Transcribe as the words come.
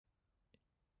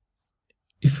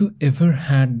If you ever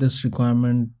had this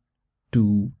requirement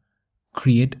to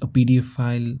create a PDF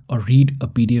file or read a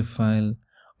PDF file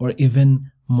or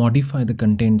even modify the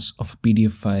contents of a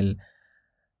PDF file,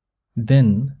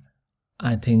 then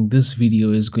I think this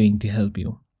video is going to help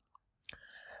you.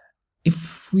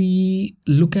 If we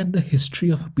look at the history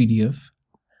of a PDF,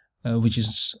 which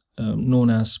is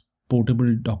known as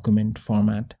portable document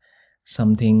format,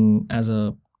 something as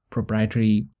a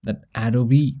proprietary that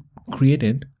Adobe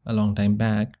created a long time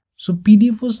back. So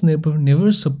PDF was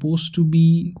never supposed to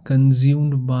be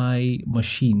consumed by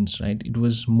machines, right? It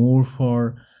was more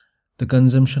for the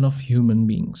consumption of human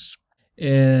beings.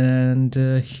 And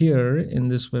here in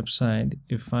this website,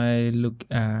 if I look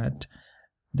at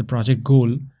the project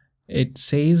goal, it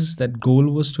says that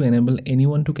goal was to enable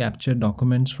anyone to capture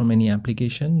documents from any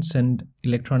application, send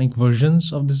electronic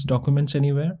versions of these documents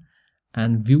anywhere,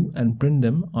 and view and print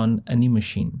them on any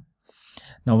machine.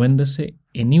 Now, when they say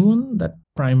anyone, that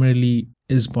primarily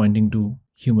is pointing to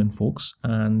human folks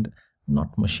and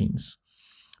not machines,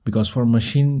 because for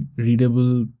machine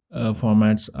readable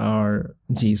formats are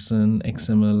JSON,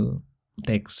 XML,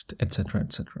 text, etc.,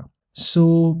 etc.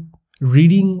 So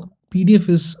reading PDF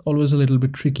is always a little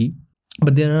bit tricky,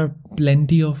 but there are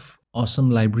plenty of awesome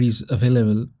libraries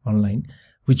available online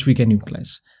which we can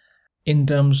utilize. In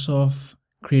terms of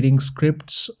creating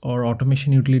scripts or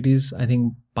automation utilities, I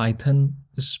think Python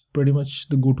is pretty much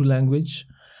the go-to language,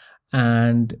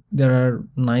 and there are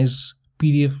nice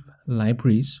PDF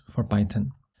libraries for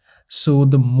Python. So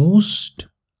the most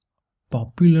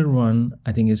popular one,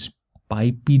 I think, is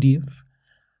PyPDF,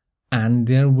 and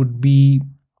there would be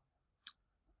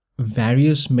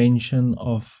various mention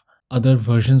of other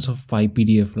versions of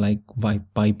PyPDF like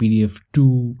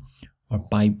PyPDF2 or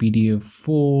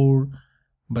PyPDF4.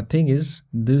 But thing is,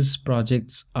 these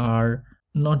projects are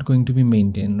not going to be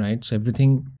maintained, right? So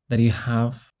everything that you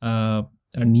have a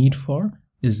need for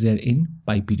is there in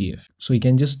PyPDF. So you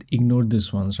can just ignore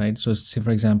these ones, right? So say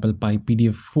for example,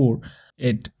 PyPDF4,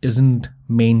 it isn't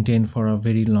maintained for a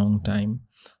very long time.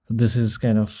 This is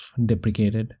kind of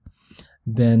deprecated.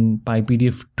 Then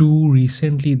PyPDF2,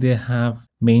 recently they have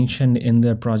mentioned in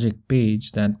their project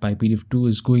page that PyPDF2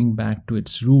 is going back to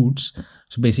its roots.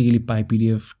 So basically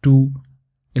PyPDF2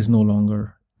 is no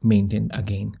longer maintained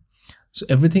again. So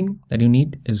everything that you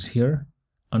need is here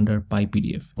under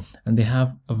PyPDF, and they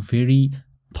have a very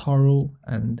thorough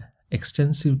and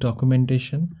extensive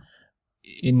documentation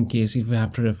in case if you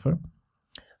have to refer.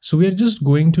 So we are just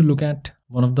going to look at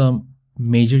one of the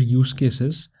major use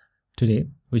cases today,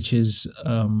 which is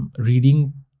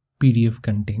reading PDF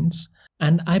contents.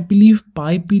 And I believe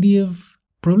PyPDF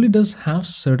probably does have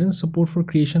certain support for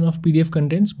creation of PDF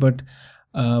contents, but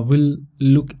we'll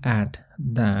look at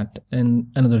that in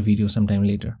another video sometime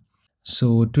later.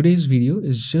 So today's video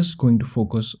is just going to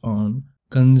focus on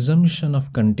consumption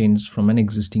of contents from an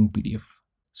existing PDF.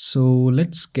 So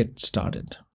let's get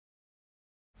started.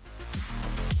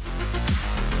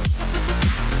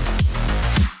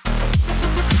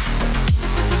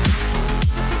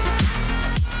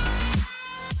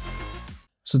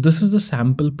 So this is the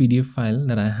sample PDF file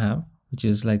that I have, which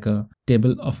is like a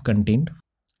table of content,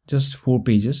 just 4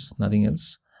 pages, nothing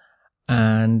else.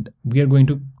 And we are going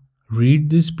to read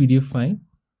this PDF file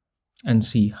and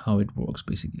see how it works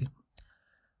basically.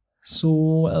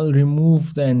 So I'll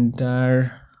remove the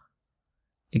entire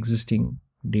existing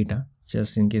data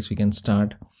just in case we can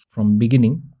start from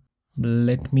beginning.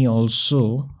 Let me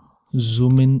also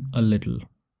zoom in a little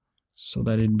so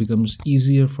that it becomes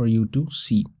easier for you to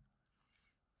see.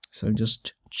 So I'll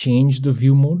just change the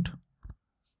view mode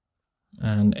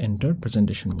and enter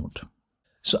presentation mode.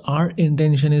 So our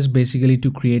intention is basically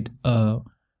to create a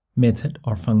method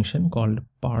or function called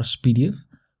parse PDF,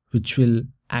 which will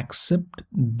accept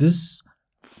this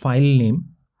file name,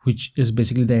 which is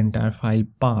basically the entire file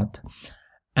path.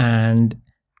 And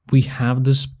we have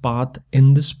this path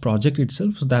in this project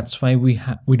itself. So that's why we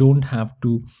don't have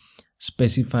to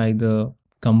specify the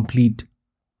complete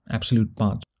absolute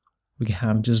path. We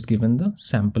have just given the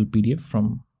sample PDF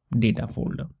from data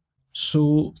folder.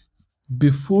 So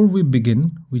before we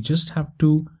begin, we just have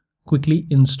to quickly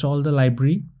install the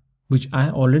library, which I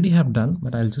already have done,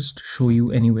 but I'll just show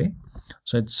you anyway.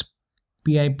 So it's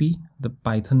pip, the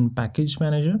Python package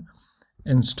manager,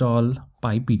 install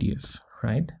PyPDF,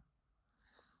 right?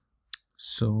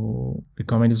 So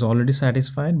requirement is already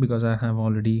satisfied because I have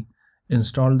already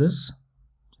installed this.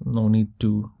 So no need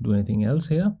to do anything else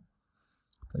here.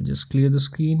 I'll just clear the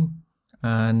screen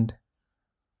and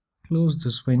close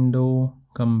this window,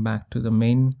 come back to the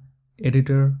main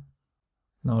editor.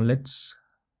 Now let's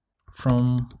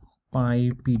from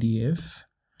PyPDF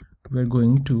we're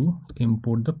going to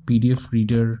import the PDF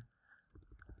reader,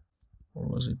 or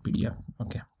was it PDF?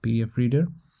 Okay, PDF reader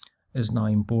is now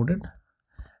imported.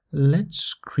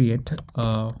 Let's create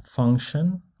a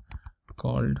function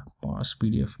called parse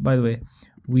PDF. By the way,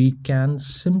 we can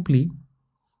simply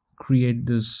create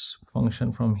this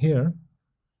function from here,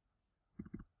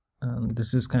 and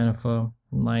this is kind of a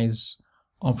nice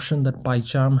option that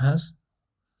PyCharm has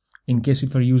in case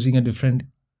if you're using a different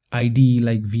IDE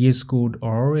like VS Code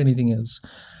or anything else.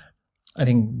 I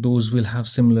think those will have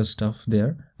similar stuff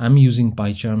there. I'm using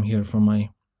PyCharm here for my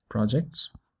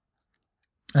projects,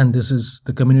 and this is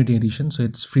the community edition, so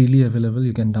it's freely available.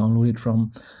 You can download it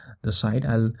from the site.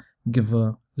 I'll give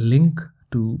a link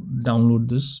to download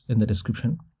this in the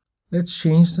description. Let's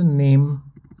change the name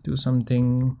to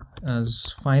something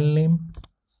as file name.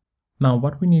 Now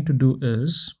what we need to do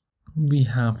is we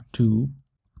have to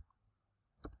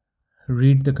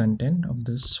read the content of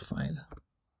this file.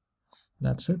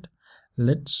 That's it.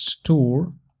 Let's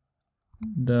store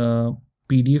the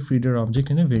PDF reader object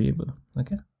in a variable.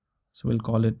 Okay, so we'll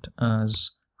call it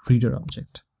as reader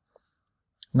object.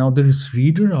 Now this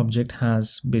reader object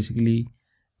has basically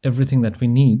everything that we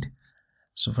need.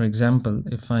 So for example,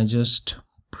 if I just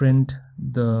print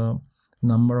the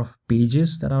number of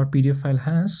pages that our PDF file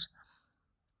has,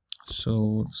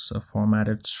 so it's a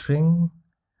formatted string,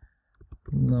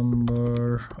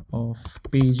 number of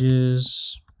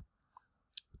pages,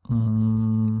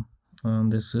 and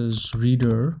this is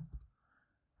reader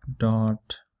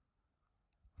dot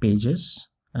pages,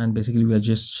 and basically we are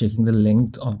just checking the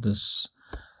length of this.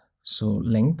 So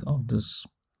length of this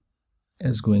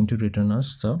is going to return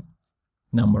us the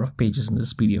number of pages in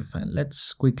this PDF file.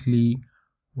 Let's quickly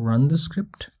run the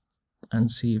script and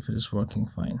see if it is working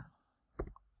fine.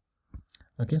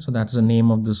 Okay, so that's the name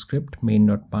of the script,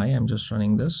 main.py. I'm just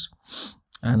running this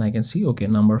and I can see, okay,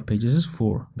 number of pages is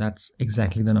 4. That's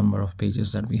exactly the number of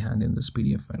pages that we had in this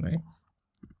PDF file, right?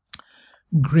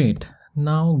 Great.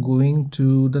 Now going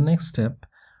to the next step,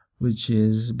 which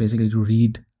is basically to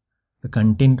read the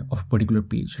content of a particular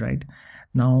page, right?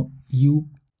 Now you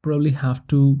probably have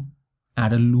to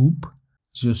add a loop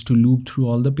just to loop through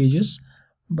all the pages,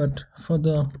 but for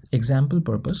the example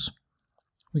purpose,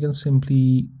 we can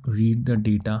simply read the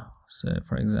data. So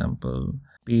for example,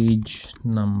 page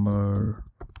number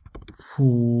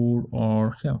 4,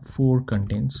 or 4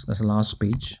 contains, that's the last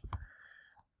page,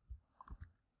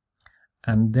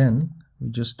 and then we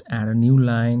just add a new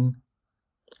line,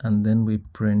 and then we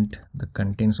print the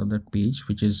contents of that page,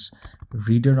 which is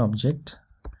reader object,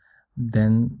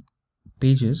 then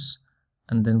pages,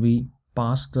 and then we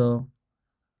pass the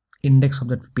index of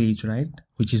that page, right,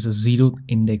 which is a 0th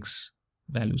index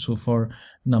value. So for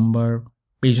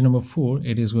page number 4,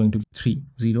 it is going to be 3,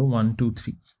 0, 1, 2,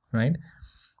 3, right?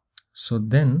 So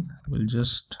then we'll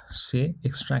just say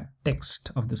extract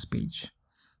text of this page,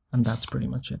 and that's pretty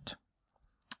much it.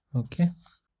 Okay,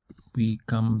 we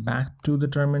come back to the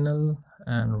terminal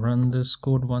and run this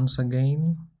code once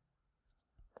again,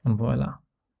 and voila,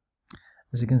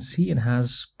 as you can see, it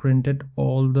has printed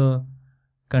all the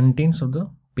contents of the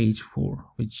page 4,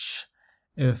 which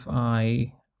if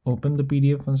I open the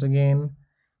PDF once again,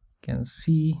 you can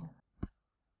see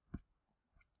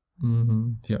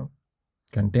here,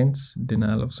 contents,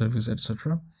 denial of service,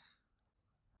 etc.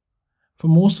 For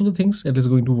most of the things, it is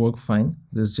going to work fine.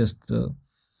 There's just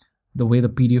the way the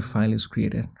PDF file is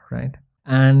created, right?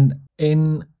 And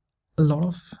in a lot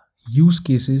of use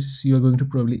cases, you are going to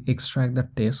probably extract the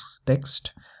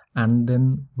text, and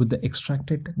then with the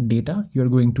extracted data, you're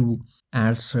going to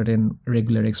add certain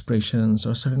regular expressions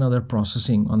or certain other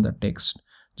processing on the text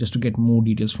just to get more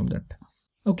details from that.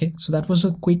 Okay, so that was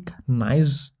a quick,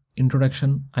 nice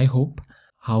introduction, I hope,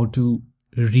 how to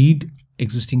read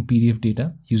existing PDF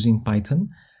data using Python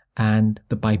and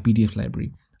the PyPDF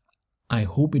library. I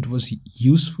hope it was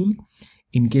useful.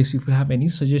 In case if you have any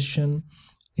suggestion,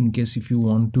 in case if you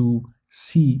want to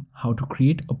see how to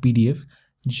create a PDF,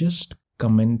 just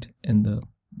comment in the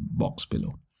box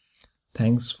below.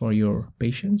 Thanks for your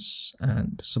patience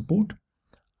and support.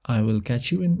 I will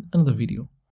catch you in another video.